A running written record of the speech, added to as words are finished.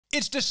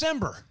It's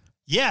December.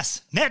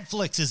 Yes,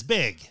 Netflix is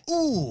big.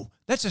 Ooh,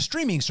 that's a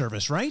streaming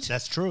service, right?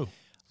 That's true.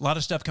 A lot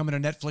of stuff coming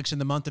to Netflix in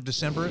the month of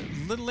December.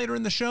 A little later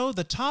in the show,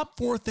 the top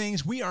 4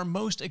 things we are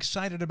most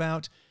excited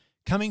about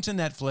coming to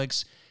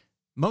Netflix.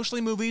 Mostly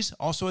movies,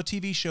 also a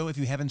TV show. If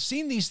you haven't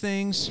seen these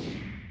things,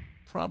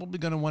 probably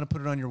going to want to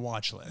put it on your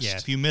watch list. Yeah,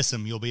 if you miss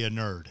them, you'll be a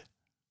nerd.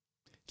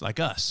 Like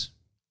us.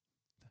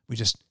 We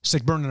just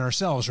sick burning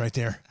ourselves right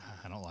there.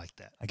 I don't like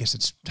that. I guess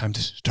it's time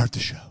to start the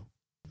show.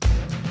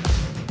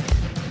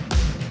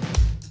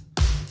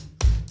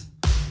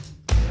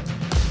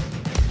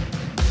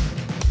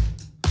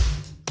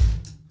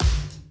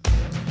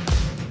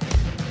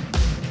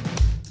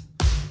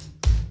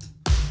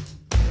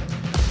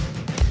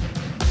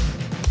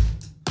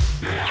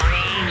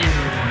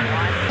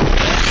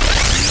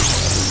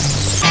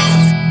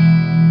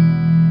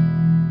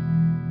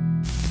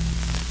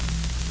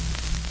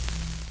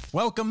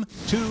 Welcome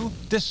to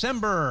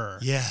December.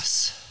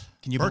 Yes.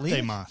 Can you believe Birthday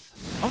it?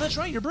 month. Oh, that's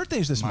right. Your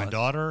birthday's this month. My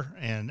daughter,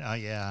 and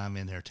yeah, I'm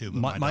in there too.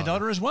 But My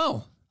daughter as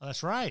well. Oh,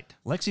 that's right.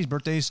 Lexi's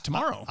birthday's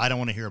tomorrow. I don't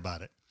want to hear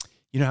about it.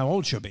 You know how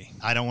old she'll be?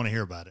 I don't want to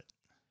hear about it.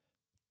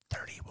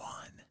 31.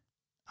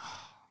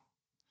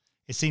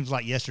 It seems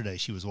like yesterday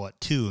she was,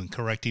 2 and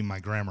correcting my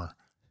grammar.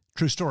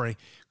 True story.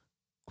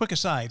 Quick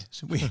aside.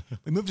 So we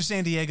moved to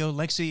San Diego.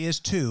 Lexi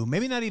is 2.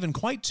 Maybe not even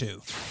quite 2.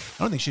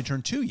 I don't think she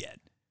turned 2 yet,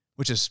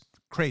 which is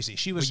crazy.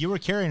 She was. Well, you were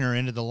carrying her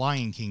into the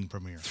Lion King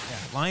premiere.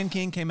 Yeah, Lion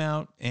King came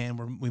out,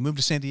 and we moved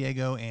to San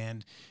Diego,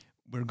 and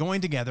we're going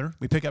together.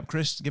 We pick up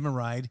Chris, give him a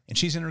ride, and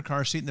she's in her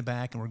car seat in the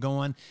back, and we're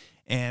going,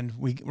 and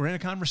we're in a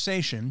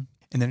conversation,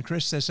 and then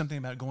Chris says something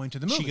about going to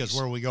the movies. She goes,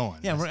 "Where are we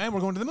going?" Yeah,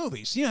 we're going to the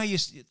movies. You know how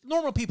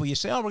normal people, you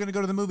say, "Oh, we're going to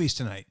go to the movies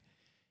tonight,"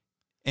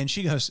 and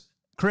she goes,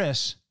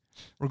 "Chris,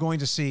 we're going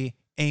to see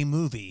a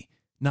movie,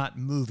 not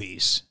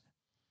movies."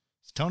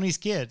 It's Tony's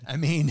kid. I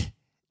mean,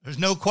 there's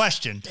no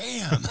question.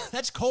 Damn,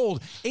 that's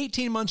cold.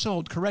 18 months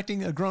old,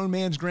 correcting a grown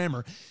man's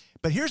grammar.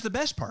 But here's the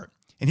best part,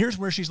 and here's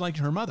where she's like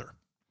her mother.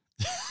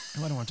 I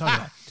don't want to talk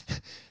about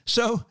it.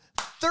 So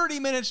 30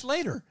 minutes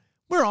later,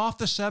 we're off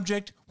the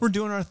subject. We're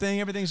doing our thing.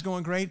 Everything's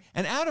going great.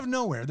 And out of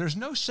nowhere, there's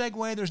no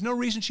segue. There's no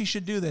reason she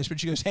should do this. But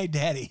she goes, "Hey,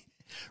 Daddy,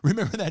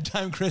 remember that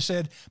time Chris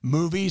said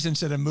movies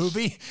instead of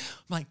movie?"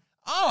 I'm like,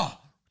 oh,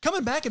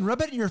 coming back and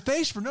rub it in your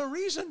face for no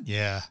reason.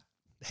 Yeah.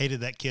 Hated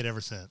that kid ever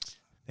since.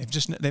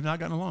 They've not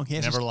gotten along. He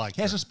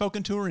hasn't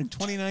spoken to her in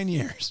 29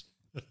 years.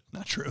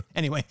 Not true.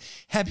 Anyway,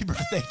 happy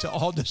birthday to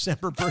all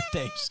December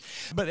birthdays.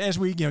 But as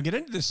we get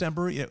into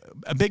December,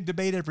 a big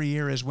debate every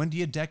year is, when do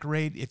you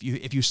decorate?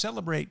 If you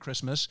celebrate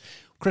Christmas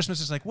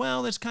is like,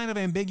 well, it's kind of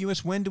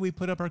ambiguous. When do we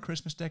put up our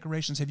Christmas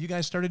decorations? Have you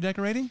guys started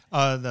decorating?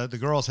 The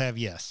girls have,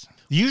 yes.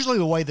 Usually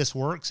the way this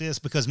works is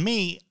because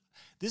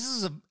this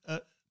is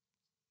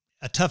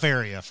a tough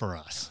area for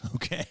us.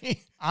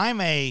 Okay.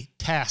 I'm a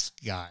task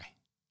guy.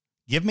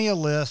 Give me a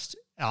list.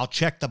 I'll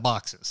check the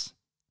boxes.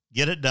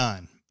 Get it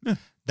done. Yeah.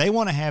 They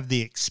want to have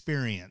the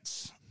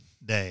experience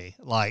day.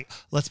 Like,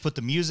 let's put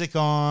the music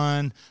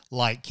on,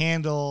 light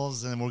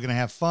candles, and we're going to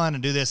have fun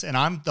and do this. And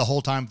I'm the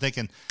whole time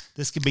thinking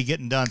this could be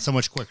getting done so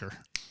much quicker.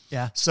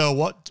 Yeah. So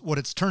what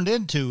it's turned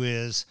into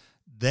is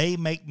they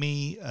make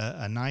me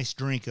a nice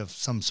drink of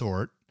some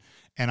sort,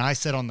 and I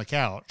sit on the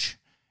couch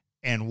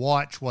and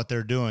watch what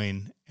they're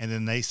doing, and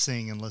then they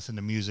sing and listen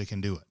to music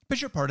and do it. But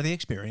you're part of the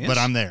experience. But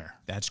I'm there.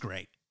 That's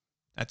great.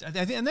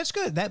 And that's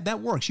good. That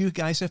works. You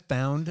guys have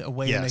found a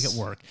way to make it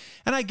work.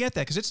 And I get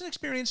that, because it's an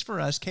experience for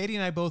us. Katie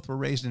and I both were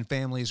raised in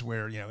families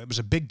where, it was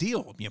a big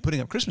deal. Putting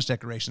up Christmas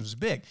decorations was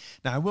big.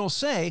 Now, I will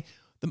say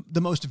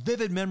the most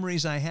vivid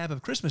memories I have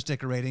of Christmas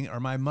decorating are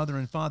my mother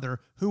and father,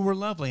 who were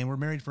lovely and were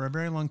married for a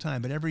very long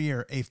time. But every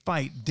year, a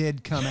fight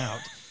did come out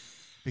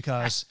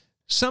because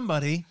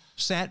somebody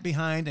sat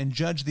behind and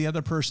judged the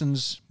other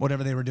person's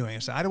whatever they were doing.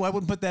 So I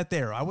wouldn't put that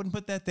there. I wouldn't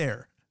put that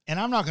there. And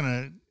I'm not going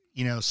to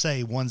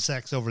say one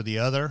sex over the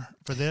other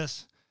for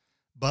this.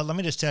 But let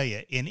me just tell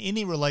you, in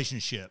any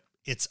relationship,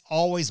 it's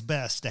always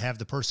best to have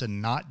the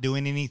person not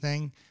doing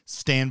anything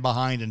stand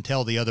behind and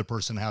tell the other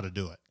person how to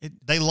do it.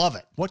 They love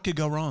it. What could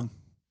go wrong?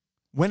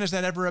 When is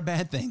that ever a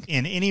bad thing?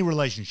 In any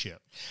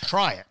relationship.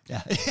 Try it.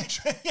 Yeah.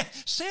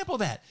 Sample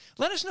that.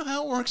 Let us know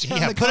how it works.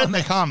 Yeah, put it in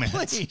the comments.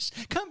 Please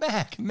come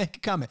back and make a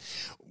comment.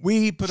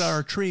 We put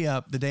our tree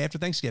up the day after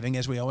Thanksgiving,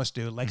 as we always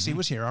do. Lexi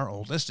was here, our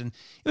oldest, and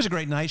it was a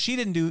great night. She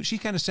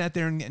kind of sat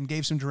there and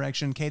gave some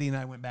direction. Katie and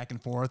I went back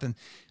and forth, and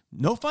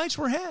no fights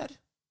were had.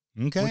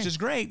 Okay. Which is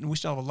great. And we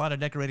still have a lot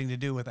of decorating to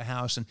do with the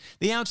house. And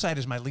the outside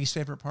is my least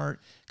favorite part,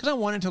 because I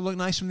want it to look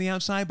nice from the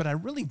outside, but I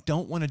really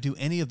don't want to do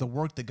any of the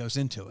work that goes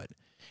into it.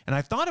 And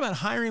I've thought about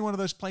hiring one of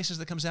those places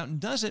that comes out and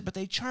does it, but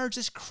they charge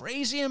this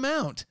crazy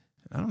amount.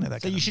 I don't know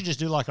that. So you should just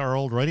do like our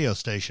old radio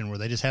station, where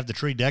they just have the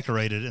tree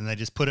decorated and they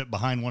just put it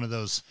behind one of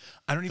those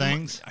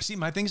things. I see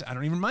my things. I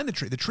don't even mind the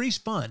tree. The tree's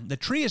fun. The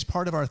tree is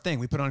part of our thing.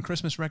 We put on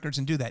Christmas records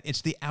and do that.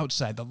 It's the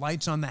outside, the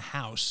lights on the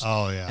house.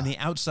 Oh, yeah. And the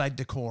outside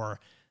decor.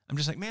 I'm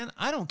just like, man,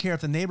 I don't care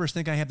if the neighbors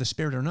think I have the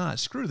spirit or not.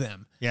 Screw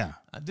them. Yeah.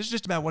 This is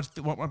just about what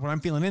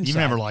I'm feeling inside. You've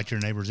never liked your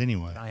neighbors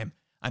anyway.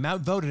 I'm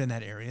outvoted in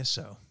that area,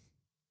 so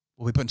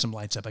We'll be putting some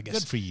lights up, I guess.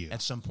 Good for you.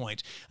 At some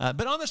point.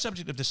 But on the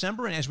subject of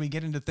December, and as we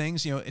get into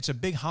things, it's a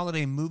big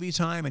holiday movie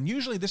time, and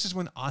usually this is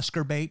when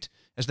Oscar bait,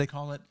 as they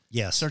call it,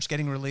 starts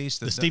getting released.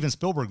 The Steven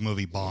Spielberg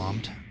movie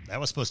bombed. That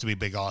was supposed to be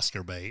big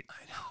Oscar bait.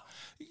 I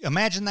know.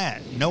 Imagine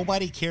that.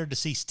 Nobody cared to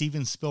see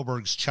Steven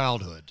Spielberg's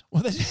childhood.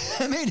 Well,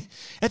 I mean,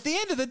 at the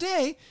end of the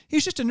day,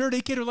 he's just a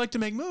nerdy kid who liked to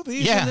make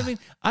movies. Yeah. And I mean,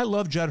 I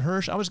love Judd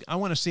Hirsch. I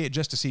want to see it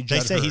just to see Judd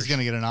Hirsch. They say he's going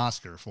to get an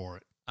Oscar for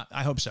it.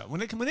 I hope so.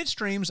 When it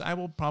streams, I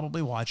will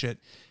probably watch it.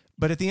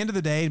 But at the end of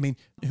the day, I mean,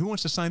 who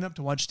wants to sign up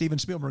to watch Steven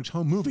Spielberg's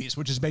home movies,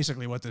 which is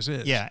basically what this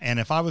is? Yeah, and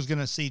if I was going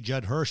to see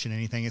Judd Hirsch in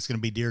anything, it's going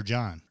to be Dear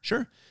John.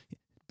 Sure.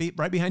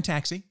 Right behind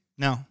Taxi.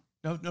 No,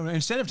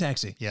 instead of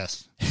Taxi.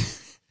 Yes.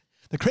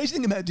 The crazy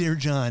thing about Dear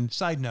John,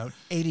 side note,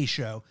 80s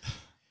show,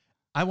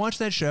 I watched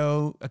that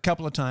show a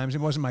couple of times. It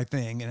wasn't my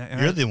thing.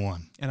 And You're the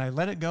one. And I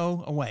let it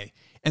go away.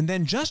 And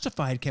then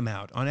Justified came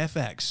out on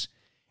FX.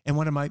 And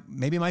one of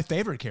maybe my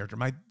favorite character,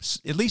 my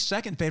at least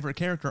second favorite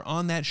character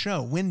on that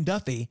show, Wynn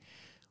Duffy,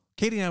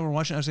 Katie and I were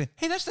watching. I was saying,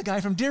 hey, that's the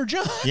guy from Dear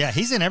John. Yeah,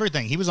 he's in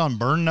everything. He was on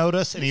Burn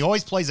Notice, and he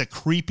always plays a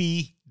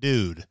creepy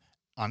dude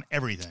on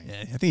everything.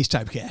 Yeah, I think he's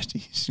typecast.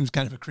 He seems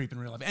kind of a creep in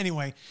real life.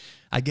 Anyway,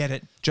 I get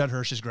it. Judd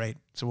Hirsch is great,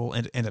 so we'll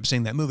end up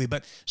seeing that movie.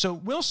 But so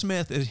Will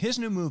Smith is his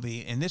new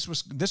movie, and this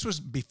was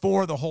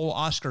before the whole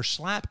Oscar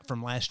slap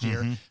from last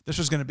year. This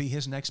was going to be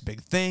his next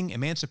big thing.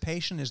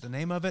 Emancipation is the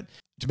name of it.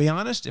 To be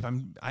honest,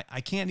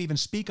 I can't even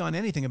speak on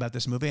anything about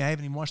this movie. I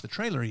haven't even watched the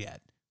trailer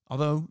yet.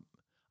 Although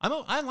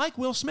I like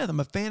Will Smith. I'm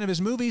a fan of his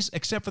movies,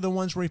 except for the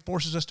ones where he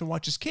forces us to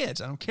watch his kids.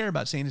 I don't care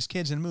about seeing his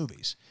kids in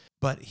movies.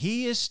 But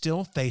he is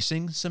still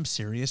facing some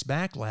serious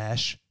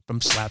backlash from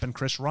slapping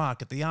Chris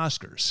Rock at the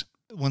Oscars.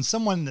 When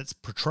someone that's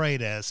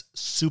portrayed as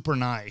super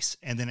nice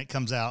and then it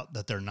comes out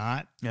that they're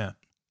not,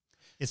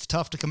 it's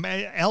tough to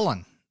combat.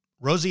 Ellen,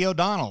 Rosie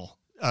O'Donnell,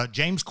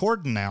 James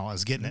Corden now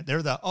is getting it.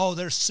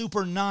 They're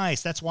super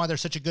nice. That's why they're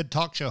such a good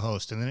talk show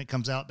host. And then it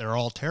comes out they're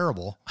all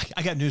terrible.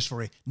 I got news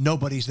for you.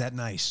 Nobody's that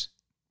nice.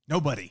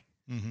 Nobody.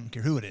 I don't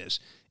care who it is.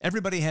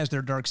 Everybody has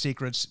their dark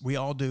secrets. We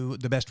all do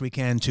the best we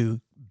can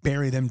to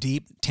bury them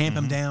deep, tamp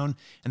them down,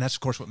 and that's, of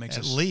course, what makes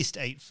us... At least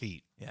 8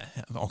 feet. Yeah,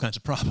 have all kinds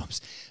of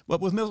problems.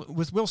 But with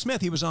Will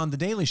Smith, he was on The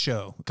Daily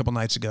Show a couple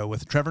nights ago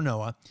with Trevor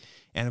Noah,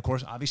 and, of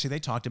course, obviously they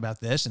talked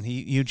about this, and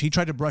he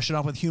tried to brush it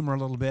off with humor a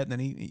little bit, and then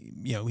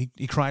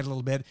he cried a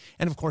little bit.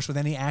 And, of course, with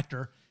any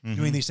actor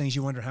doing these things,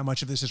 you wonder how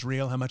much of this is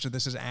real, how much of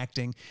this is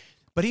acting.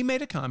 But he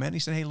made a comment. And he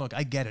said, hey, look,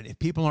 I get it. If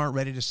people aren't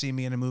ready to see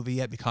me in a movie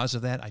yet because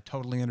of that, I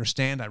totally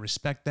understand. I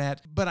respect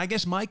that. But I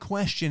guess my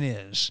question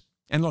is,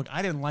 and look,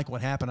 I didn't like what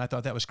happened. I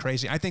thought that was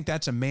crazy. I think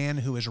that's a man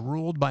who is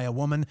ruled by a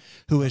woman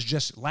who has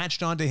just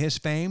latched onto his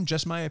fame,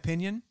 just my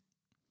opinion.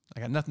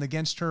 I got nothing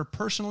against her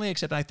personally,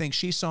 except I think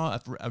she saw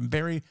a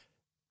very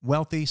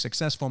wealthy,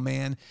 successful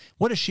man.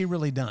 What has she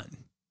really done?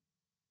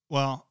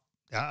 Well,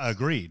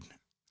 agreed.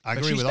 I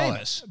agree with all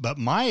that. But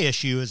my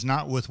issue is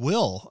not with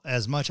Will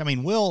as much. I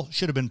mean, Will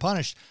should have been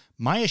punished.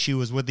 My issue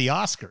was with the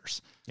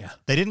Oscars. Yeah.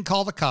 They didn't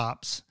call the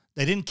cops.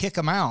 They didn't kick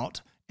him out.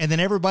 And then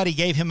everybody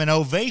gave him an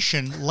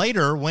ovation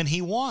later when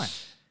he won.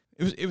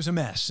 It was a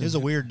mess. It was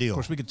a weird deal. Of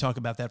course, we could talk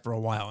about that for a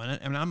while.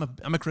 And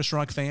I'm a Chris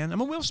Rock fan.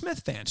 I'm a Will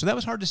Smith fan. So that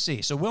was hard to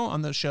see. So Will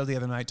on the show the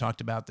other night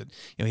talked about that.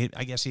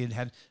 I guess he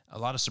had a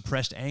lot of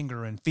suppressed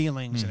anger and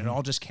feelings, and it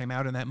all just came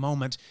out in that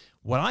moment.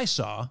 What I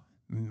saw,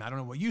 I don't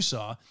know what you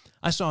saw,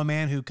 I saw a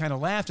man who kind of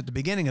laughed at the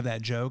beginning of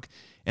that joke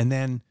and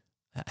then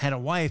had a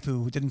wife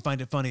who didn't find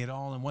it funny at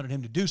all and wanted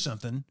him to do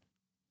something.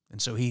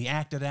 And so he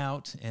acted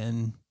out,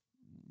 and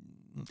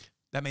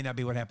that may not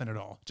be what happened at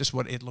all, just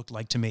what it looked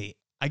like to me.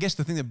 I guess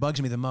the thing that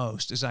bugs me the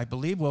most is I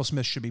believe Will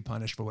Smith should be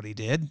punished for what he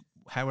did,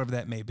 however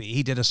that may be.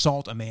 He did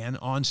assault a man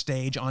on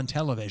stage, on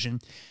television.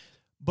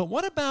 But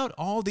what about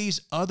all these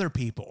other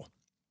people?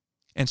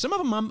 And some of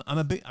them,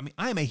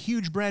 I am a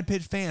huge Brad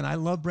Pitt fan. I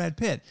love Brad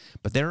Pitt.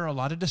 But there are a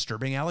lot of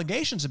disturbing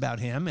allegations about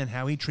him and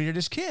how he treated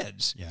his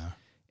kids. Yeah.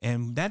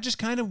 And that just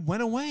kind of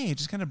went away. It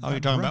just kind of... Oh, you're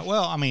talking about...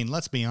 Well, I mean,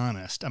 let's be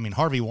honest. I mean,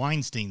 Harvey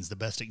Weinstein's the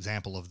best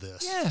example of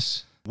this.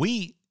 Yes.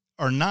 We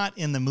are not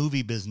in the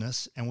movie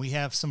business, and we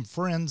have some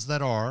friends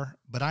that are.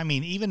 But I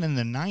mean, even in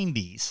the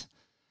 90s,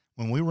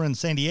 when we were in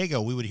San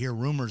Diego, we would hear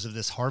rumors of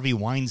this Harvey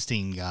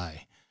Weinstein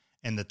guy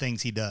and the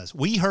things he does.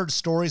 We heard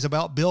stories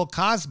about Bill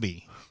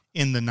Cosby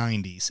in the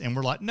 90s, and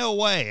we're like, no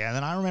way. And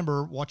then I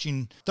remember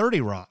watching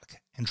 30 Rock,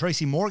 and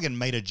Tracy Morgan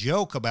made a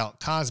joke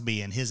about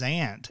Cosby and his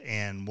aunt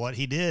and what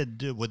he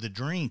did with the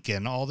drink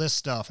and all this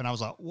stuff. And I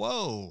was like,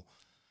 whoa.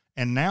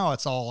 And now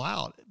it's all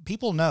out.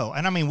 People know.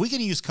 And I mean, we can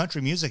use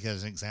country music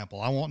as an example.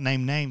 I won't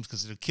name names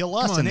because it'll kill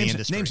us in the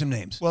industry. Name some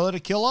names. Well,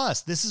 it'll kill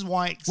us. This is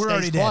why it stays quiet. We're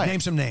already dead.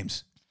 Name some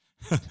names.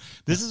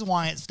 This is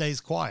why it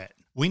stays quiet.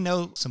 We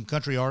know some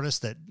country artists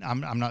that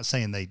I'm not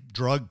saying they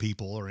drug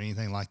people or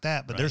anything like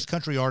that, but there's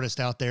country artists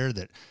out there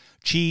that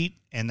cheat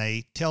and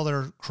they tell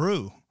their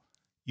crew,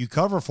 you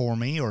cover for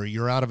me or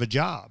you're out of a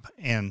job.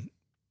 And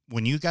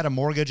when you got a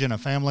mortgage and a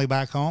family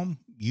back home,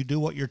 you do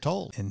what you're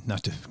told. And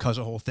not to cause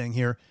a whole thing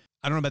here,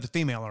 I don't know about the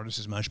female artists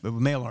as much, but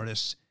with male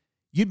artists,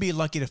 you'd be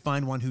lucky to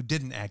find one who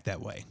didn't act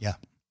that way. Yeah.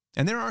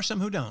 And there are some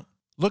who don't.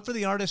 Look for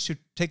the artists who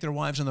take their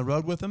wives on the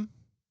road with them,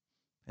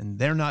 and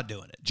they're not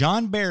doing it.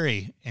 John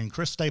Barry and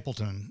Chris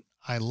Stapleton,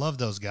 I love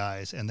those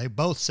guys, and they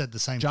both said the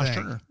same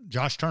thing.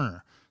 Josh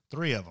Turner,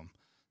 3 of them,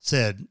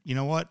 said, you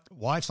know what?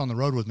 Wife's on the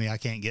road with me. I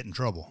can't get in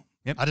trouble.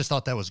 Yep. I just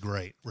thought that was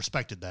great.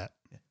 Respected that.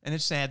 And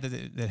it's sad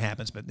that that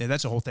happens, but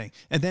that's the whole thing.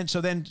 And then,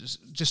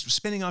 just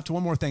spinning off to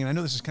one more thing, and I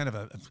know this is kind of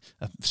a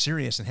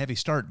serious and heavy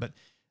start, but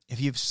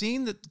if you've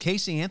seen that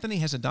Casey Anthony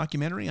has a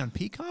documentary on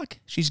Peacock,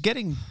 she's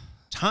getting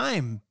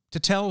time to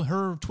tell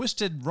her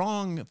twisted,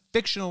 wrong,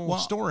 fictional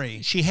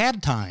story. She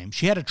had time.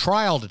 She had a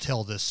trial to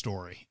tell this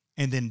story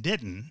and then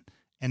didn't.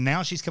 And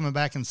now she's coming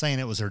back and saying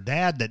it was her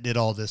dad that did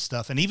all this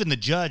stuff. And even the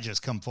judge has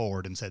come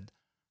forward and said,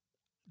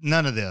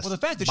 none of this. Well, the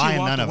fact that she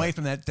walked away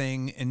from that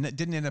thing and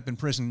didn't end up in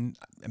prison,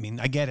 I mean,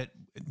 I get it.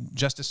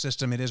 Justice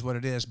system, it is what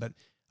it is. But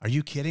are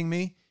you kidding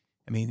me?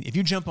 I mean, if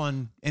you jump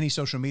on any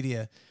social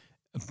media,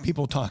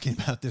 people talking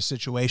about this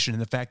situation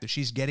and the fact that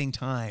she's getting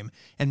time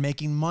and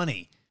making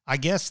money. I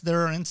guess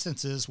there are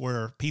instances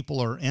where people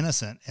are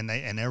innocent and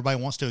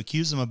everybody wants to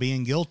accuse them of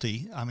being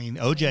guilty. I mean,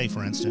 OJ,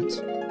 for instance.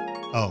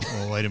 Oh,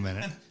 well, wait a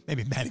minute.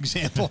 Maybe a bad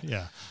example.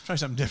 Yeah. Try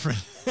something different.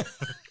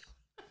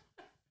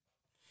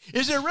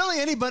 Is there really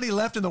anybody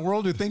left in the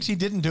world who thinks he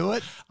didn't do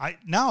it?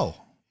 No.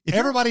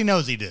 Everybody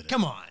knows he did it.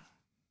 Come on.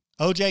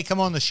 OJ, come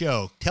on the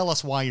show. Tell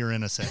us why you're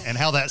innocent and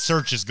how that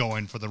search is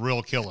going for the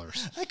real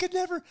killers. I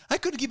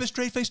couldn't keep a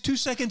straight face 2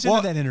 seconds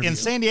into that interview. In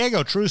San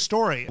Diego, true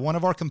story, one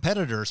of our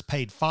competitors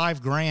paid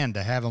 $5,000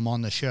 to have him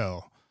on the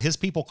show. His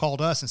people called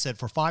us and said,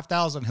 for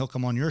 $5,000, he'll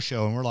come on your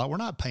show. And we're like, we're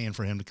not paying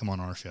for him to come on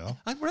our show.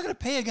 We're going to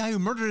pay a guy who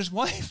murdered his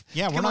wife.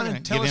 Yeah, we're not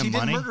going to give him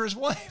money. He didn't murder his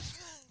wife.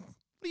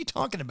 What are you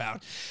talking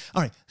about?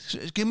 All right.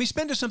 Can we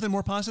spend to something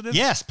more positive?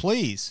 Yes,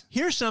 please.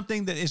 Here's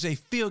something that is a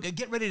feel.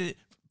 Get ready to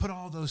put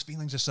all those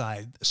feelings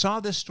aside. Saw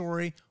this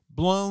story,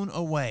 blown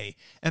away.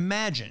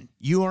 Imagine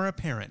you are a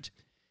parent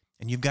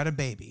and you've got a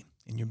baby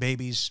and your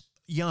baby's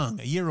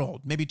young, a year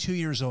old, maybe 2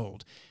 years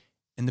old,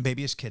 and the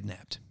baby is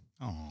kidnapped.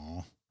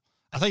 Oh,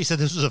 I thought you said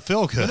this was a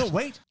feel good. No,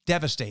 wait.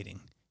 Devastating.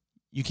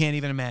 You can't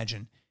even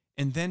imagine.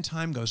 And then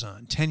time goes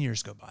on. 10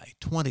 years go by,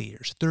 20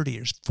 years, 30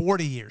 years,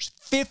 40 years,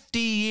 50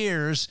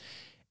 years.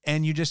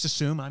 And you just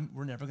assume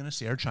we're never going to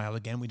see our child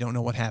again. We don't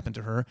know what happened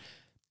to her.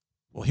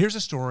 Well, here's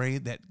a story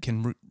that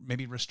can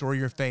maybe restore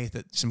your faith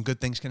that some good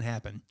things can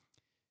happen.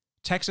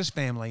 Texas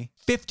family,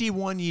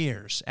 51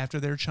 years after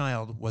their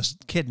child was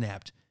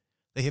kidnapped,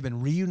 they have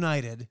been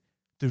reunited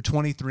through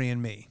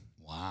 23andMe.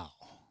 Wow.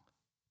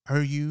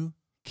 Are you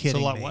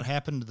kidding me? So what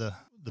happened to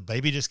the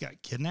baby just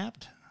got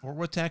kidnapped? Fort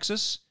Worth,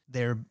 Texas.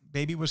 Their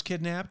baby was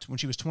kidnapped when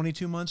she was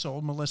 22 months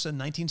old, Melissa,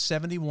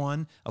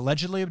 1971,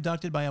 allegedly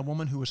abducted by a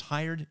woman who was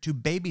hired to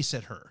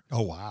babysit her.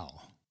 Oh, wow.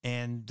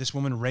 And this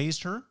woman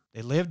raised her.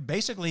 They lived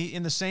basically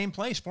in the same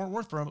place, Fort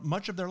Worth, for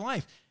much of their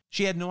life.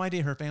 She had no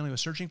idea her family was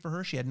searching for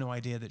her. She had no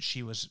idea that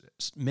she was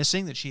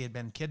missing, that she had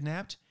been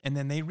kidnapped. And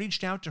then they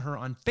reached out to her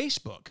on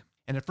Facebook.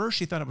 And at first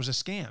she thought it was a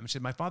scam. She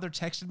said, my father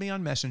texted me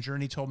on Messenger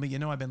and he told me,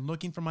 I've been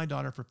looking for my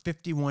daughter for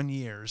 51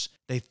 years.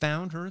 They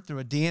found her through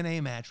a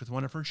DNA match with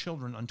one of her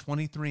children on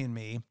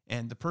 23andMe.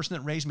 And the person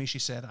that raised me, she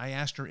said, I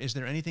asked her, is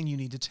there anything you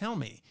need to tell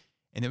me?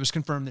 And it was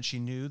confirmed that she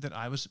knew that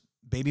I was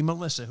baby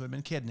Melissa who had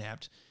been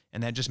kidnapped.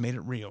 And that just made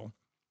it real.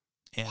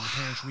 And the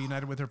parents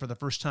reunited with her for the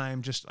first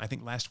time just, I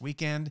think, last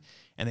weekend.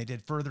 And they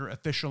did further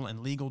official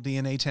and legal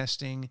DNA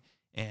testing.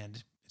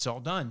 And it's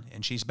all done.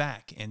 And she's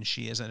back. And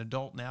she is an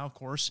adult now, of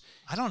course.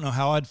 I don't know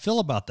how I'd feel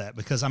about that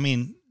because, I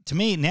mean, to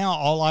me, now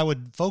all I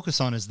would focus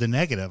on is the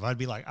negative. I'd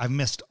be like, I've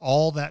missed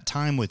all that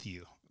time with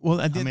you.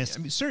 Well,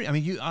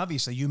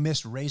 you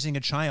missed raising a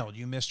child.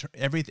 You missed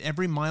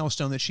every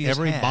milestone that she has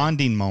every had.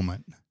 Bonding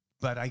moment.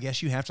 But I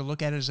guess you have to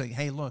look at it as like,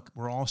 hey, look,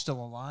 we're all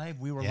still alive.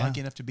 We were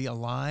lucky enough to be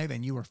alive,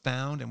 and you were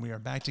found, and we are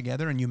back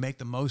together, and you make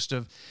the most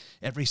of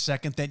every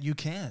second that you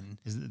can.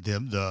 Is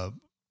the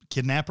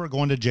kidnapper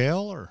going to jail?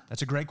 Or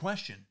That's a great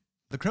question.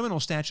 The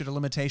criminal statute of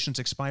limitations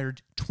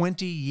expired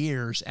 20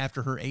 years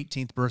after her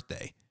 18th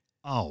birthday.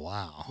 Oh,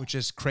 wow. Which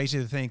is crazy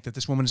to think that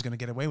this woman is going to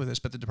get away with this.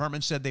 But the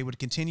department said they would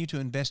continue to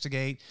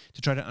investigate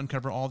to try to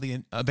uncover all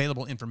the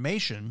available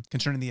information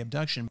concerning the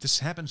abduction. This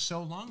happened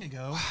so long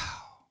ago.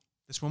 Wow.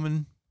 This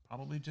woman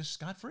probably just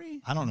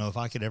scot-free. I don't know if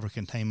I could ever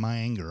contain my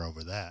anger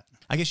over that.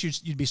 I guess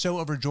you'd be so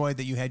overjoyed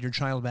that you had your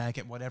child back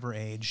at whatever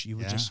age. You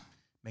would just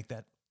make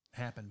that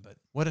happen. But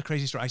what a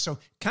crazy story. So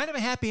kind of a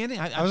happy ending.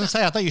 I was going to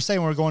say, I thought you were saying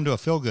we were going to a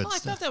feel-good. Well, I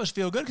thought that was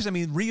feel-good because,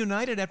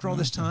 reunited after all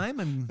this time.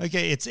 And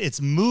okay, it's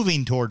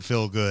moving toward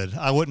feel-good.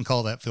 I wouldn't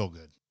call that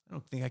feel-good. I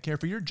don't think I care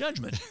for your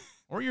judgment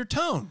or your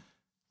tone.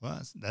 Well,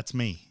 that's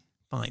me.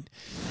 Fine.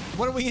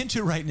 What are we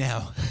into right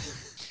now?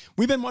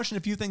 We've been watching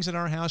a few things at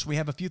our house. We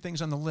have a few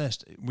things on the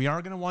list. We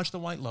are going to watch The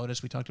White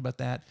Lotus. We talked about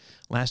that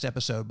last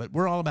episode, but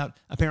we're all about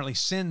apparently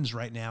sins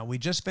right now. We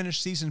just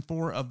finished season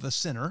 4 of The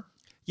Sinner.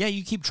 Yeah,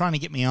 you keep trying to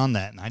get me on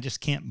that, and I just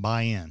can't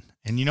buy in.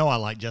 And I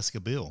like Jessica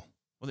Biel.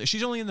 Well,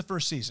 she's only in the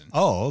first season.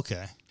 Oh,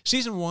 okay.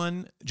 Season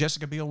 1,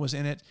 Jessica Biel was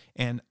in it,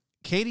 and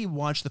Katie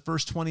watched the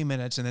first 20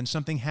 minutes, and then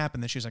something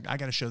happened that she's like, I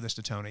got to show this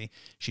to Tony.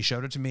 She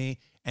showed it to me,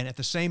 and at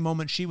the same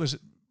moment, she was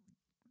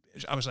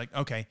I was like,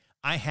 okay,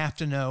 I have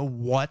to know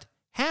what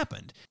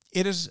happened.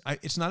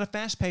 It's not a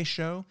fast-paced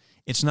show.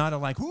 It's not a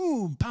like,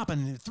 ooh,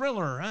 poppin'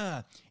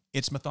 thriller.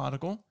 It's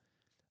methodical.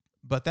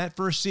 But that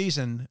first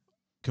season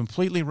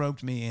completely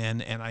roped me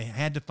in, and I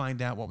had to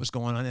find out what was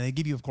going on. And they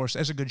give you, of course,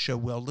 as a good show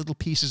will, little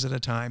pieces at a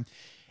time.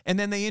 And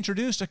then they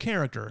introduced a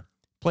character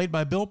played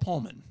by Bill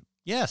Pullman.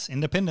 Yes,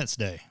 Independence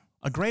Day.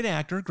 A great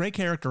actor, great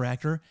character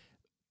actor.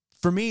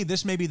 For me,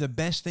 this may be the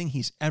best thing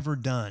he's ever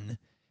done,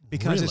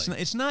 because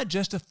it's not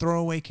just a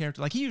throwaway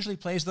character. Like, he usually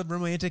plays the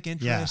romantic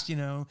interest, you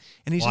know.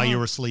 And he's while you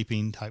were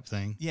sleeping type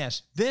thing.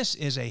 Yes. This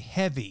is a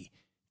heavy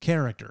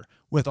character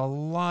with a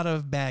lot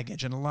of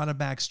baggage and a lot of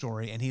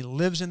backstory, and he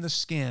lives in the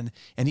skin.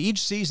 And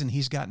each season,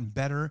 he's gotten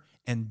better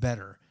and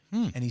better.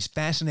 And he's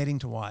fascinating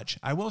to watch.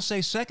 I will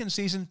say second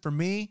season, for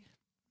me,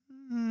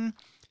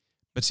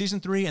 but season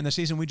 3 and the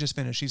season we just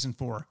finished, season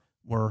 4,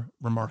 were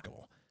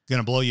remarkable.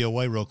 Going to blow you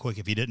away real quick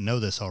if you didn't know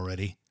this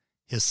already.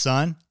 His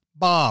son,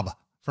 Bob,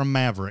 from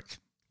Maverick.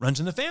 Runs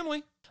in the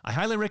family. I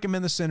highly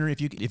recommend The Sinner. If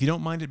you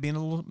don't mind it being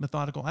a little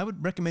methodical, I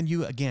would recommend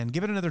you, again,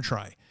 give it another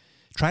try.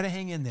 Try to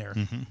hang in there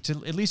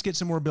to at least get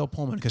some more Bill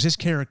Pullman, because his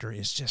character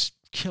is just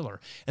killer.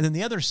 And then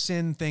the other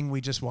sin thing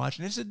we just watched,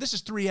 and this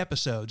is 3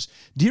 episodes.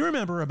 Do you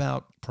remember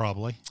about,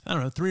 probably, I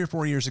don't know, 3 or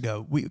 4 years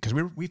ago, because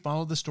we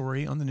followed the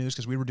story on the news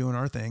because we were doing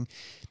our thing,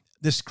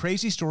 this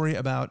crazy story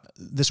about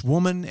this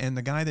woman and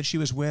the guy that she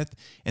was with,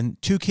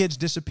 and 2 kids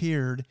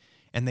disappeared,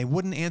 and they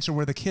wouldn't answer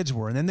where the kids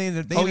were. And then they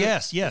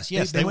yes.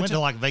 They went to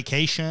like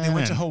vacation. They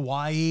went to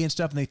Hawaii and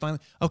stuff, and they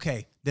finally,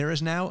 okay, there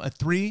is now a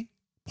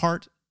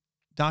 3-part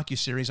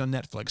docuseries on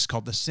Netflix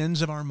called The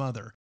Sins of Our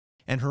Mother.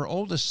 And her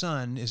oldest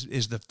son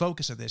is the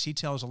focus of this. He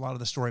tells a lot of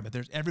the story, but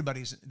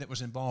everybody that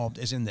was involved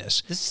is in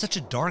this. This is such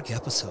a dark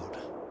episode.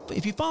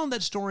 If you follow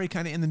that story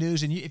kind of in the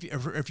news, and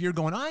if you're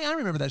going, I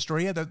remember that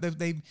story. Yeah,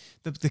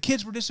 the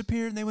kids were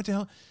disappeared and they went to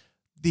hell.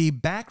 The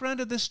background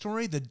of this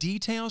story, the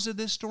details of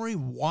this story,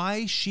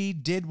 why she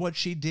did what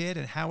she did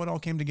and how it all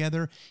came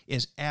together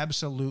is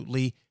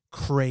absolutely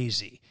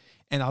crazy.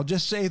 And I'll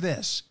just say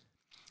this.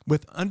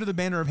 With Under the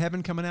Banner of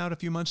Heaven coming out a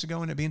few months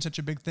ago and it being such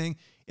a big thing,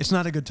 it's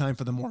not a good time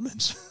for the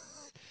Mormons.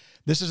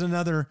 This is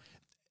another,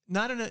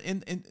 not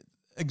in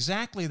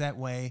exactly that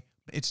way.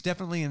 It's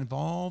definitely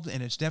involved,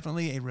 and it's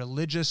definitely a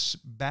religious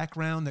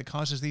background that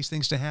causes these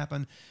things to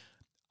happen.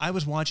 I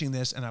was watching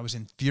this, and I was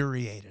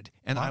infuriated,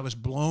 and I was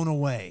blown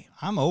away.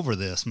 I'm over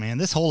this, man.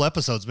 This whole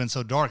episode's been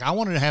so dark. I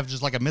wanted to have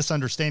just like a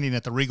misunderstanding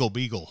at the Regal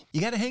Beagle. You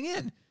got to hang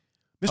in.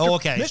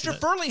 Okay. Mr.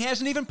 Furley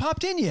hasn't even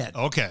popped in yet.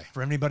 Okay.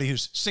 For anybody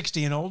who's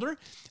 60 and older.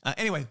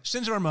 Anyway,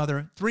 Sins of Our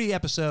Mother, 3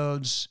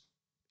 episodes.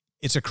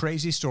 It's a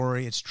crazy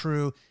story. It's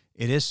true.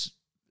 It is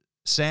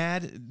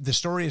sad. The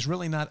story is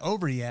really not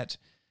over yet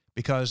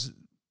because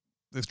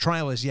the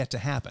trial is yet to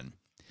happen.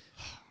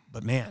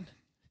 But, man,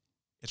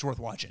 it's worth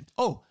watching.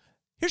 Oh,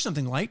 here's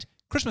something light.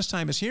 Christmas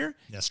time is here.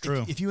 That's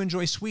true. If you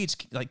enjoy sweets,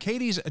 like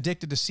Katie's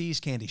addicted to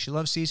See's Candy. She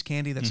loves See's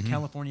Candy. That's a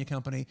California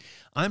company.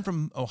 I'm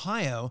from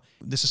Ohio.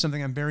 This is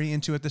something I'm very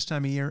into at this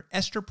time of year.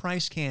 Esther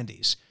Price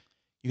Candies.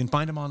 You can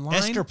find them online.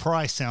 Esther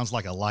Price sounds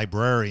like a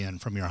librarian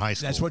from your high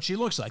school. That's what she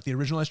looks like, the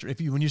original Esther.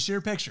 When you see her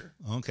picture.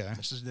 Okay.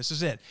 This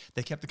is it.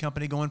 They kept the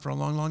company going for a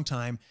long, long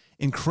time.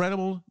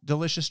 Incredible,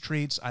 delicious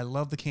treats. I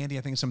love the candy.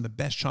 I think it's some of the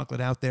best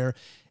chocolate out there.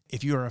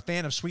 If you are a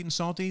fan of sweet and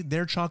salty,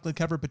 their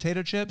chocolate-covered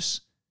potato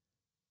chips,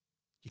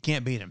 you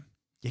can't beat them.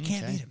 You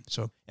can't beat them.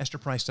 So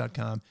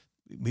EstherPrice.com.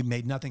 We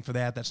made nothing for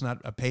that. That's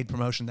not a paid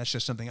promotion. That's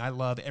just something I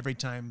love every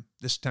time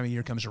this time of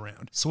year comes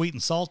around. Sweet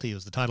and Salty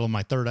was the title of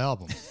my 3rd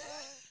album.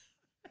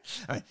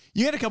 All right.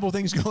 You had a couple of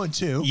things going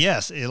too.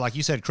 Yes. Like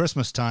you said,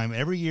 Christmas time.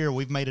 Every year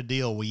we've made a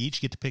deal. We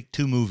each get to pick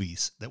 2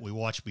 movies that we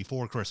watch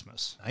before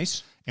Christmas.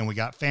 Nice. And we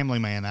got Family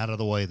Man out of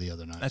the way the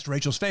other night. That's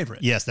Rachel's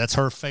favorite. Yes, that's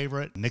her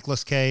favorite.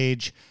 Nicolas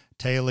Cage,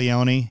 Téa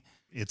Leoni.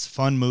 It's a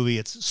fun movie.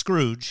 It's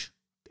Scrooge.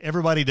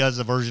 Everybody does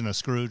a version of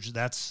Scrooge.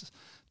 That's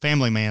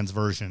Family Man's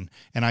version.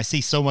 And I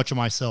see so much of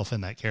myself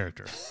in that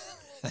character.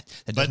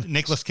 But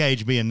Nicolas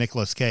Cage being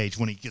Nicolas Cage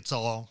when he gets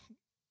all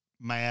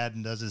mad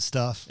and does his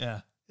stuff.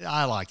 Yeah.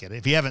 I like it.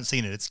 If you haven't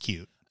seen it, it's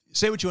cute.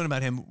 Say what you want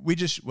about him.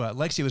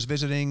 Lexi was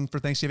visiting for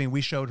Thanksgiving.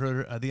 We showed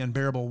her The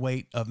Unbearable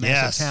Weight of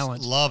Massive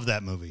Talent. Love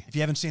that movie. If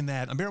you haven't seen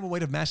that, Unbearable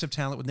Weight of Massive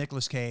Talent with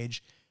Nicolas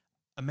Cage,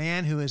 a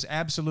man who is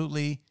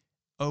absolutely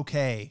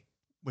okay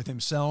with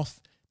himself,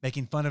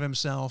 making fun of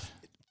himself.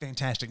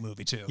 Fantastic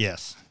movie, too.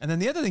 Yes. And then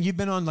the other thing, you've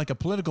been on like a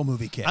political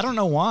movie kick. I don't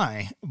know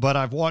why, but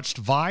I've watched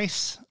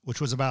Vice, which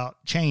was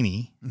about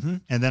Cheney,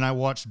 and then I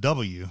watched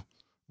W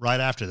right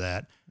after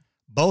that.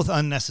 Both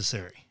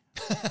unnecessary.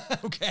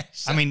 Okay.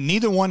 So. I mean,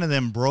 neither one of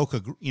them broke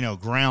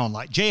ground.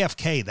 Like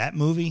JFK, that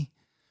movie,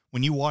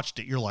 when you watched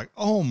it, you're like,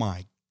 oh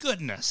my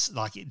goodness,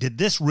 like, did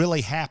this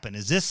really happen?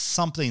 Is this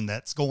something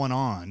that's going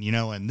on?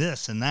 And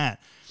this and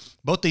that.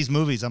 Both these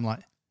movies, I'm like,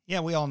 yeah,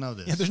 we all know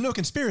this. Yeah, there's no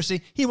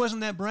conspiracy. He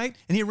wasn't that bright,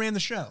 and he ran the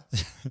show.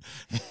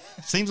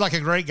 Seems like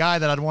a great guy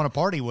that I'd want to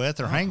party with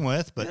or hang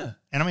with. But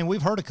And I mean,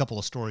 we've heard a couple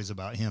of stories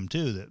about him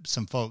too, that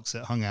some folks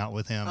that hung out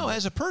with him. Oh,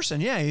 as a person,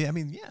 yeah. I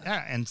mean, yeah.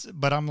 Yeah,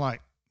 but I'm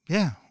like,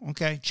 Yeah,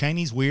 okay.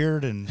 Cheney's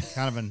weird and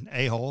kind of an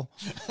a-hole.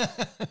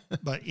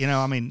 But, you know,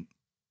 I mean,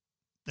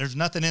 there's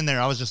nothing in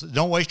there.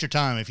 Don't waste your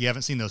time if you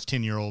haven't seen those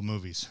 10-year-old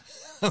movies.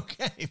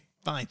 Okay,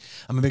 fine.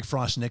 I'm a big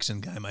Frost Nixon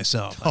guy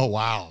myself. Oh,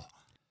 wow.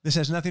 This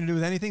has nothing to do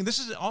with anything. This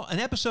is an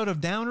episode of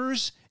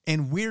Downers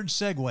and Weird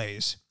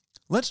Segues.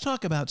 Let's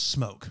talk about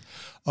smoke.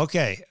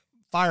 Okay,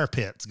 fire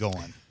pits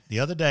going. The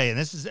other day, and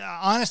this is an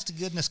honest to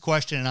goodness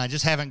question, and I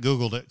just haven't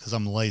Googled it because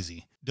I'm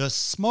lazy. Does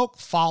smoke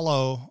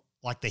follow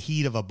like the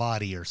heat of a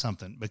body or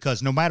something?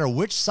 Because no matter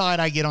which side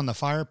I get on the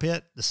fire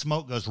pit, the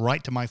smoke goes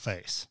right to my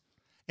face.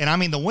 And I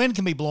mean, the wind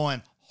can be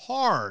blowing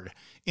hard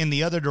in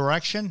the other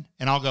direction,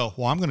 and I'll go,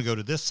 well, I'm going to go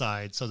to this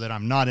side so that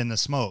I'm not in the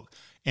smoke.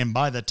 And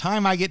by the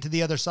time I get to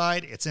the other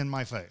side, it's in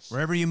my face.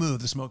 Wherever you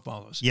move, the smoke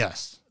follows.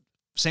 Yes.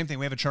 Same thing.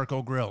 We have a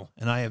charcoal grill,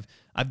 and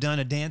I've done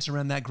a dance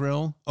around that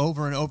grill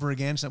over and over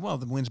again. So, well,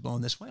 the wind's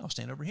blowing this way. I'll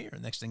stand over here.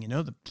 And next thing you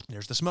know,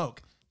 there's the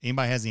smoke.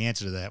 Anybody has the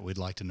answer to that, we'd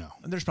like to know.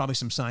 And there's probably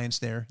some science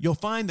there. You'll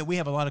find that we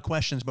have a lot of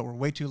questions, but we're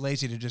way too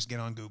lazy to just get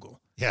on Google.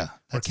 Yeah.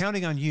 We're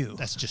counting on you.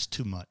 That's just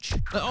too much.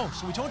 So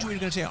we told you we were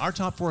going to say our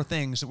top 4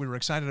 things that we were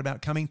excited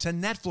about coming to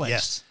Netflix.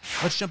 Yes.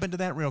 Let's jump into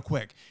that real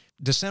quick.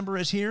 December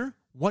is here.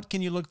 What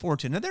can you look forward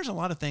to? Now, there's a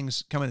lot of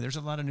things coming. There's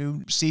a lot of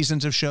new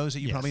seasons of shows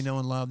that you probably know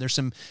and love. There's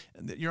some,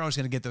 you're always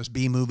going to get those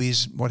B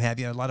movies, what have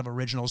you, a lot of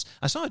originals.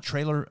 I saw a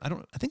trailer. I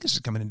think this is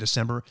coming in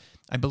December.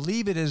 I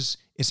believe it's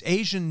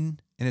Asian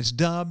and it's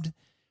dubbed,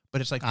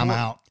 but it's like I'm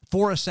out.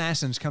 4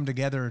 assassins come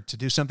together to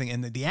do something,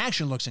 and the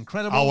action looks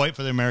incredible. I'll wait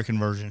for the American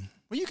version.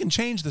 Well, you can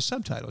change the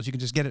subtitles. You can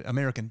just get it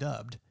American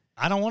dubbed.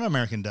 I don't want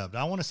American dubbed.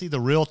 I want to see the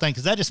real thing,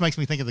 because that just makes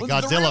me think of the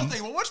Godzilla. Godzilla. The real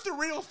thing. Well, what's the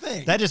real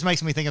thing? That just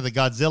makes me think of the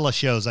Godzilla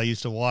shows I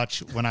used to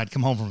watch when I'd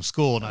come home from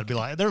school, and I'd be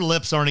like, their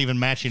lips aren't even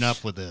matching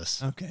up with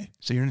this. Okay.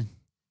 So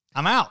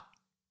I'm out.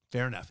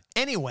 Fair enough.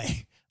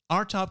 Anyway,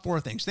 our top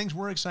 4 things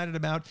we're excited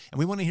about, and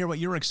we want to hear what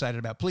you're excited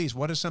about. Please,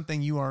 what is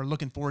something you are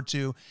looking forward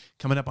to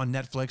coming up on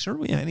Netflix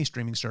or any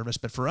streaming service?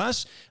 But for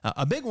us,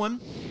 a big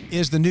one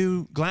is the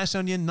new Glass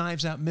Onion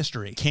Knives Out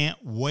mystery. Can't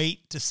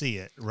wait to see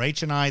it.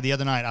 Rach and I, the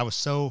other night, I was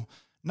so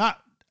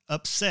not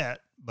upset,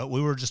 but we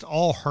were just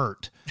all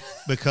hurt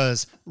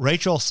because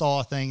Rachel saw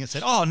a thing and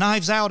said, oh,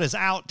 Knives Out is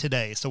out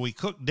today. So we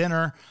cooked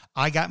dinner.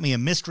 I got me a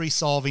mystery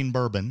solving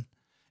bourbon.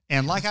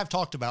 And like I've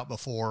talked about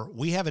before,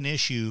 we have an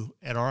issue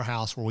at our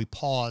house where we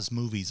pause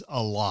movies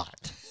a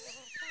lot.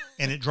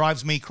 And it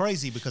drives me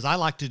crazy because I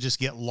like to just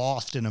get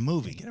lost in a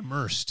movie. Get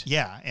immersed.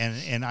 Yeah,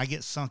 and I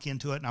get sunk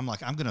into it, and I'm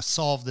like, I'm going to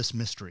solve this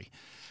mystery.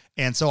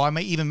 And so I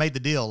even made the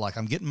deal, like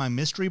I'm getting my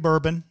mystery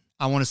bourbon.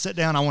 I want to sit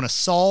down. I want to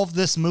solve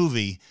this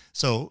movie.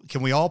 So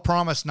can we all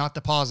promise not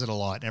to pause it a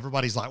lot? And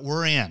everybody's like,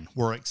 we're in.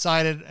 We're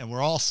excited, and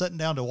we're all sitting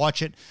down to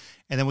watch it,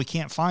 and then we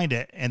can't find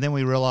it. And then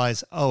we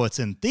realize, oh, it's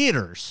in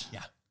theaters.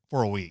 Yeah.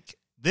 For a week.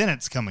 Then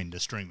it's coming to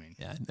streaming.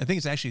 Yeah, I think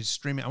it's actually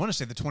streaming. I want to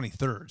say the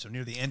 23rd, so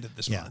near the end of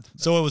this month.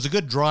 So it was a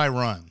good dry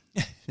run.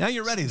 Now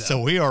you're ready, though.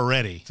 So we are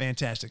ready.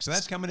 Fantastic. So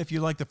that's coming if you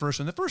like the first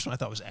one. The first one I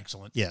thought was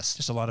excellent. Yes.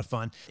 Just a lot of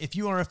fun. If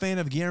you are a fan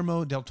of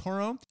Guillermo del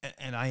Toro,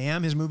 and I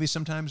am, his movies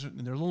sometimes,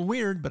 they're a little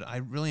weird, but I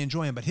really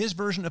enjoy them. But his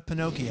version of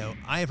Pinocchio,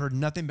 I have heard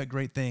nothing but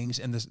great things.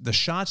 And the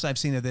shots I've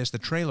seen of this, the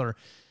trailer,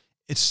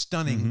 it's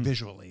stunning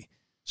visually.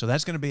 So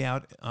that's going to be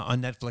out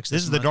on Netflix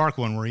This is month. the dark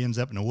one where he ends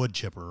up in a wood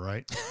chipper,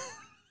 right?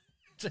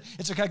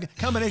 It's a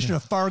combination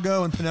of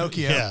Fargo and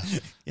Pinocchio. Yeah.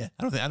 Yeah.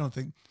 I don't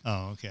think.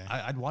 Oh, okay.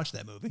 I'd watch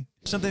that movie.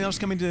 Something else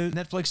coming to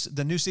Netflix,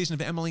 the new season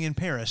of Emily in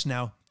Paris.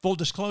 Now, full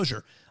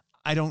disclosure,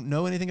 I don't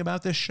know anything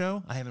about this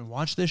show. I haven't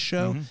watched this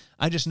show.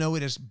 I just know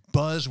it is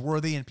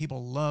buzz-worthy and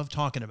people love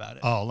talking about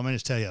it. Oh, let me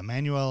just tell you,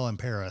 Emmanuel in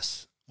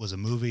Paris was a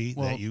movie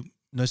that you...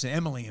 No, it's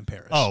Emily in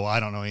Paris. Oh, I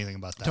don't know anything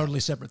about that. Totally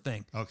separate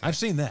thing. Okay. I've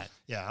seen that.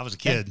 Yeah, I was a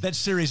kid. That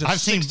series of I've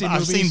 60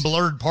 movies. I've seen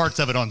blurred parts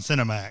of it on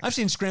Cinemax. I've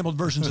seen scrambled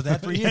versions of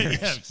that for years.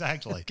 Yeah,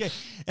 exactly. Okay.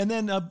 And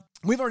then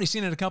we've already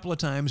seen it a couple of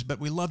times, but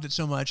we loved it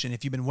so much. And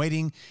if you've been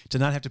waiting to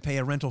not have to pay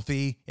a rental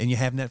fee and you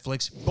have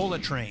Netflix,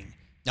 Bullet Train.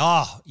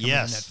 Oh,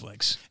 yes. On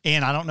Netflix.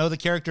 And I don't know the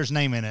character's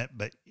name in it,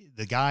 but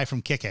the guy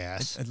from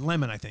Kick-Ass.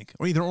 Lemon, I think.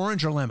 Or either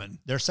Orange or Lemon.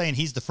 They're saying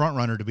he's the front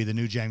runner to be the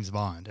new James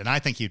Bond. And I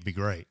think he'd be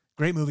great.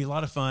 Great movie, a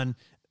lot of fun.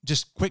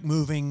 Just quick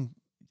moving.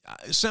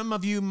 Some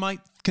of you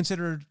might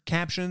consider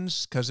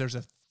captions because there's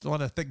a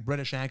lot of thick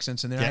British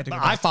accents in there. Yeah,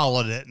 I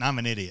followed it, and I'm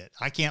an idiot.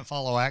 I can't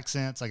follow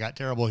accents. I got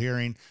terrible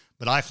hearing,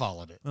 but I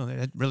followed it. Well,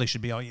 that really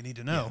should be all you need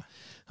to know.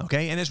 Yeah.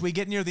 Okay, and as we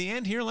get near the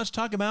end here, let's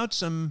talk about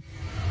some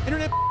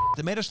internet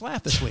that made us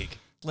laugh this week.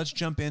 Let's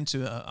jump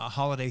into a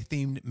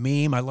holiday-themed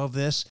meme. I love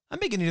this. I'm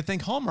beginning to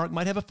think Hallmark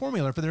might have a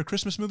formula for their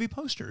Christmas movie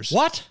posters.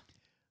 What?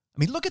 I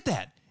mean, look at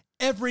that.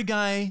 Every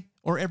guy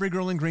or every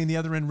girl in green, the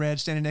other in red,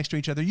 standing next to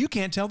each other. You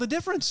can't tell the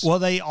difference. Well,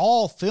 they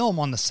all film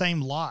on the same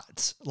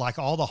lots, like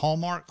all the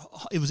Hallmark.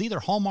 It was either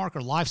Hallmark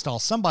or Lifestyle.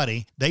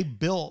 Somebody, they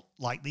built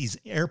like these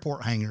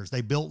airport hangars.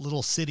 They built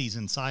little cities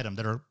inside them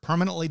that are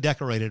permanently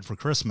decorated for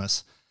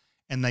Christmas.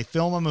 And they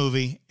film a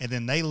movie, and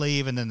then they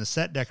leave, and then the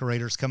set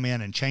decorators come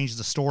in and change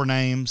the store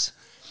names.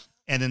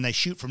 and then they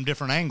shoot from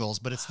different angles,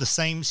 but it's the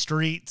same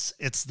streets.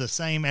 It's the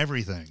same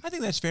everything. I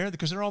think that's fair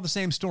because they're all the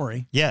same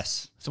story.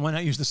 Yes. So why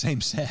not use the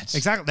same sets?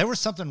 Exactly. There was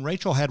something,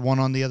 Rachel had one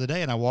on the other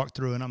day, and I walked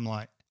through, and I'm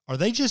like, are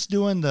they just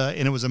doing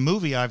and it was a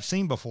movie I've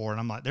seen before, and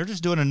I'm like, they're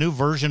just doing a new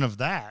version of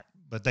that,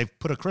 but they've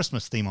put a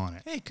Christmas theme on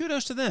it. Hey,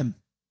 kudos to them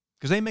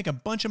because they make a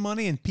bunch of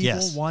money and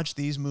people watch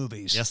these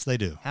movies. Yes, they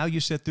do. How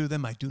you sit through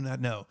them, I do not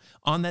know.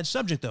 On that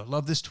subject, though,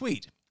 love this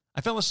tweet.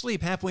 I fell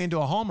asleep halfway into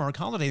a Hallmark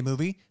holiday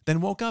movie,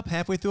 then woke up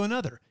halfway through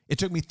another. It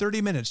took me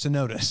 30 minutes to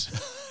notice.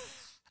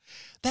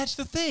 That's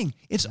the thing.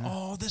 It's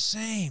all the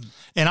same.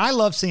 And I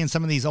love seeing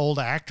some of these old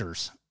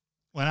actors.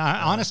 When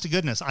honest to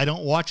goodness, I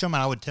don't watch them,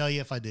 and I would tell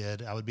you if I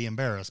did. I would be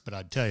embarrassed, but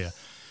I'd tell you.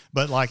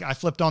 But like I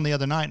flipped on the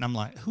other night, and I'm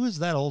like, who is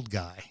that old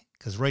guy?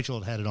 Because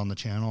Rachel had it on the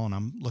channel, and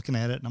I'm looking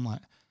at it, and I'm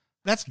like,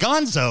 that's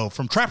Gonzo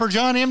from Trapper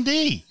John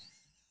MD.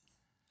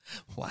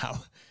 Wow.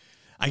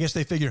 I guess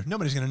they figure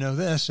nobody's going to know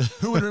this.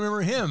 Who would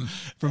remember him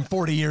from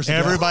 40 years ago?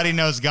 Everybody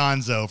knows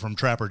Gonzo from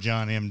Trapper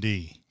John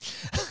MD.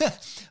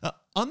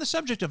 On the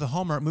subject of the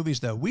Hallmark movies,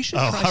 though, we should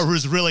I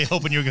was really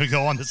hoping you were going to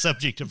go on the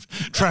subject of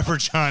Trapper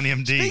John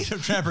MD. Speaking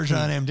of Trapper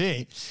John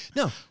MD.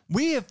 No,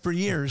 we have for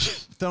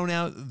years thrown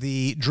out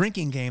the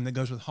drinking game that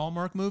goes with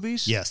Hallmark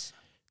movies. Yes.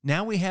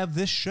 Now we have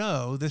this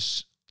show,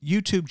 this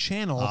YouTube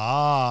channel.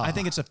 I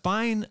think it's a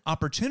fine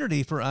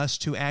opportunity for us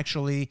to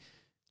actually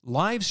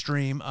live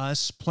stream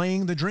us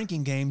playing the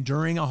drinking game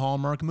during a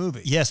Hallmark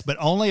movie. Yes, but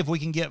only if we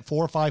can get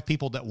 4 or 5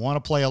 people that want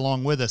to play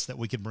along with us that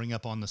we can bring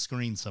up on the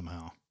screen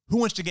somehow. Who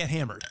wants to get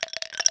hammered?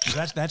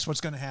 That's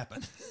what's going to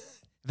happen.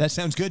 That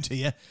sounds good to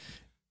you.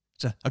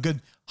 It's a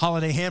good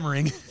holiday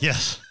hammering.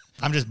 Yes.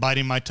 I'm just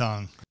biting my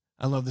tongue.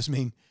 I love this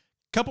meme.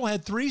 Couple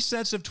had 3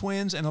 sets of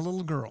twins and a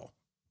little girl.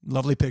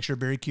 Lovely picture,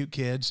 very cute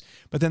kids.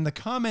 But then the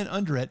comment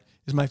under it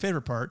is my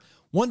favorite part.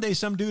 One day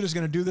some dude is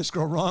going to do this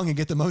girl wrong and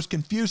get the most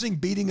confusing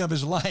beating of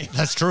his life.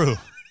 That's true.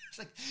 It's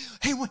like,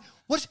 hey,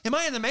 what? Am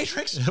I in the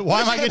Matrix?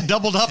 Why am I getting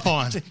doubled up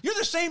on? You're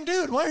the same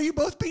dude. Why are you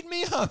both beating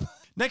me up?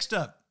 Next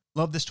up,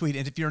 love this tweet.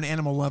 And if you're an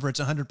animal lover, it's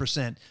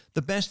 100%.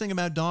 The best thing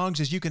about dogs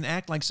is you can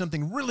act like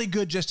something really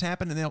good just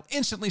happened and they'll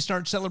instantly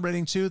start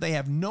celebrating too. They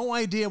have no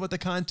idea what the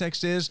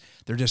context is.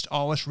 They're just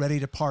always ready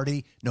to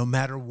party no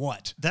matter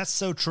what. That's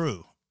so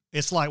true.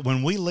 It's like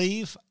when we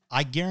leave,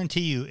 I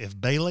guarantee you if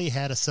Bailey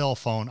had a cell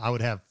phone, I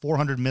would have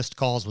 400 missed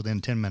calls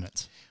within 10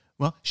 minutes.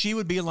 Well, she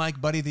would be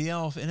like Buddy the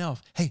Elf in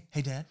Elf. Hey,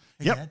 Dad.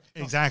 Hey, yep, Dad.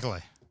 exactly.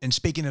 And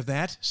speaking of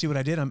that, see what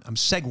I did? I'm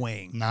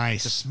segueing.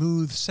 Nice. It's a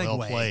smooth segue.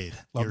 Well played.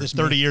 Love Your this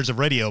 30 years of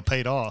radio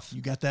paid off.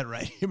 You got that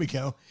right. Here we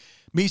go.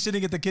 Me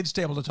sitting at the kids'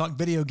 table to talk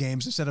video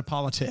games instead of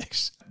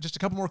politics. Just a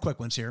couple more quick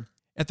ones here.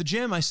 At the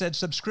gym, I said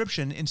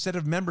subscription instead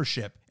of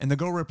membership, and the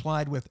girl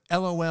replied with,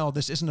 LOL,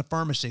 this isn't a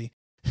pharmacy.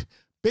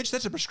 Bitch,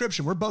 that's a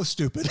prescription. We're both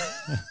stupid.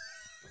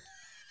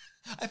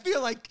 I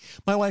feel like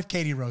my wife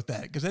Katie wrote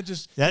that because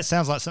that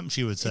sounds like something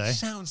she would say. It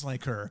sounds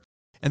like her.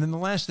 And then the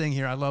last thing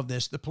here, I love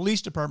this. The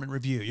police department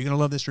review. You're going to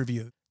love this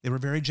review. They were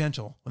very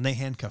gentle when they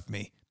handcuffed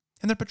me.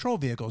 And their patrol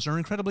vehicles are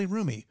incredibly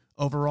roomy.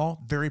 Overall,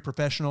 very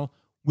professional.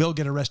 We'll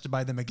get arrested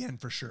by them again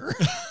for sure.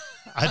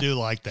 I do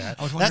like that.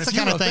 That's the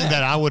kind of thing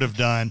that I would have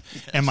done,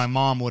 and my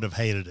mom would have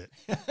hated it.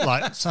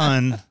 Like,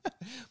 son.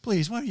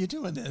 Please, why are you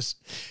doing this?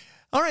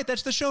 All right,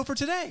 that's the show for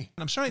today.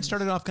 I'm sorry it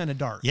started off kind of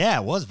dark. Yeah,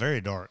 it was very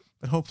dark.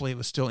 But hopefully it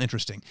was still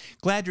interesting.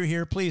 Glad you're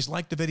here. Please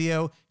like the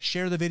video.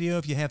 Share the video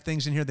if you have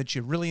things in here that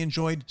you really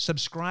enjoyed.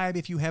 Subscribe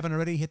if you haven't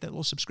already. Hit that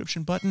little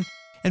subscription button.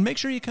 And make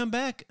sure you come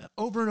back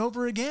over and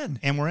over again.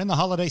 And we're in the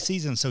holiday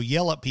season, so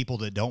yell at people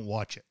that don't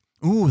watch it.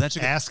 Ooh, that's a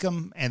good... Ask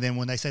them, and then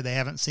when they say they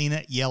haven't seen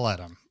it, yell at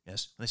them.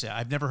 Yes. They say,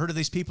 I've never heard of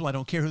these people. I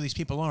don't care who these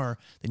people are.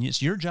 Then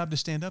it's your job to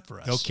stand up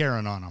for us. Go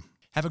Karen on them.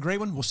 Have a great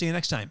one. We'll see you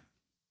next time.